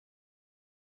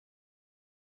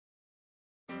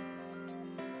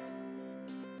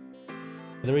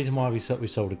The reason why we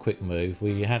sold a quick move,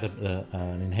 we had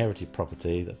an inherited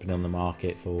property that had been on the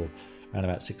market for around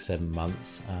about 6-7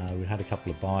 months. We had a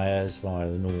couple of buyers via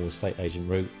the normal estate agent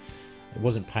route. It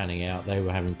wasn't panning out. They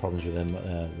were having problems with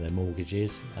their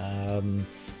mortgages.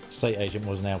 Estate agent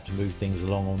wasn't able to move things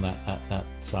along on that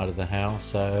side of the house,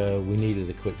 so we needed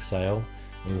a quick sale.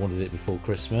 We wanted it before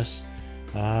Christmas.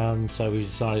 So we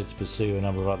decided to pursue a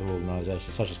number of other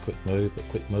organisations such as Quick Move, but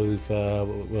Quick Move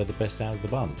were the best out of the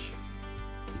bunch.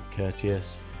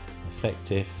 Courteous,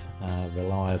 effective,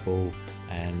 reliable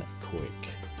and quick.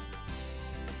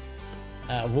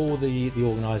 Out of all the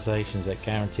organisations that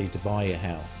guaranteed to buy your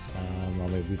house, I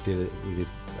mean, we did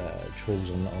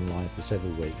trawls online for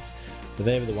several weeks, but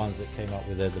they were the ones that came up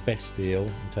with the best deal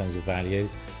in terms of value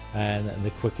and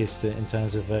the quickest in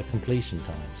terms of completion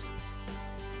times.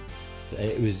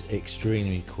 It was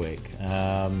extremely quick.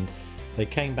 They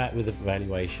came back with the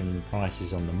valuation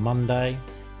prices on the Monday,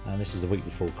 and this was the week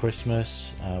before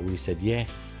Christmas. We said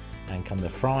yes, and come the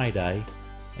Friday,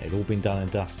 it had all been done and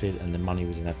dusted and the money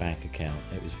was in our bank account.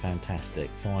 It was fantastic.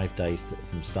 5 days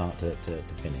from start to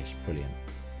finish. Brilliant.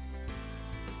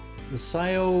 The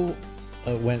sale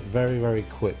went very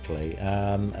quickly.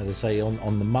 As I say,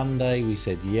 on the Monday we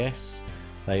said yes.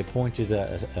 They appointed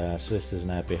solicitors on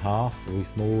our behalf,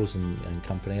 Ruth Moores and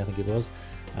company, I think it was,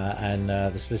 and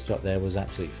the solicitor up there was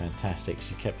absolutely fantastic.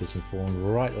 She kept us informed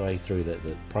right the way through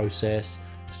the process,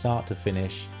 start to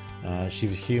finish. She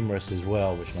was humorous as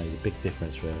well, which made a big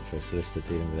difference for a solicitor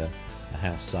dealing with a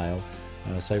house sale.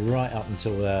 So right up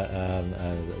until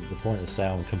the point of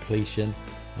sale and completion,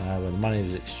 when the money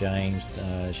was exchanged,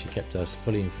 she kept us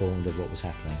fully informed of what was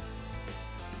happening.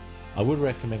 I would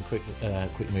recommend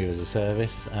Quick Move as a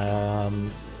service. As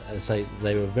I say,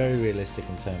 they were very realistic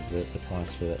in terms of the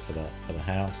price for the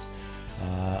house.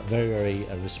 Very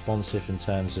responsive in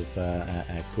terms of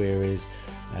our queries,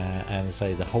 and as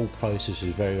I say, the whole process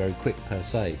was very quick per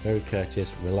se. Very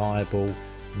courteous, reliable,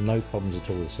 no problems at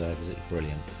all with the service. It's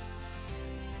brilliant.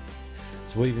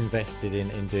 So we've invested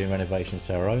in doing renovations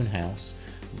to our own house.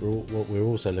 What we're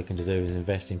also looking to do is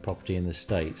invest in property in the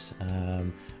States,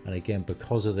 and again,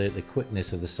 because of the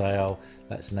quickness of the sale,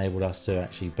 that's enabled us to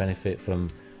actually benefit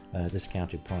from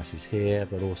discounted prices here,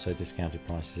 but also discounted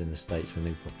prices in the States for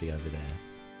new property over there.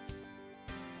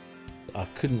 I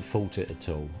couldn't fault it at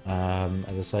all.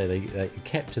 As I say, they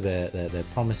kept to their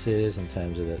promises in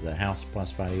terms of the house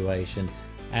price valuation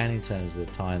and in terms of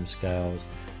the time scales,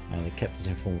 and they kept us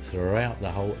informed throughout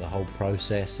the whole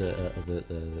process of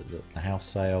the house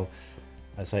sale.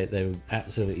 I say they were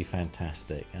absolutely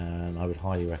fantastic, and I would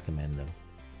highly recommend them.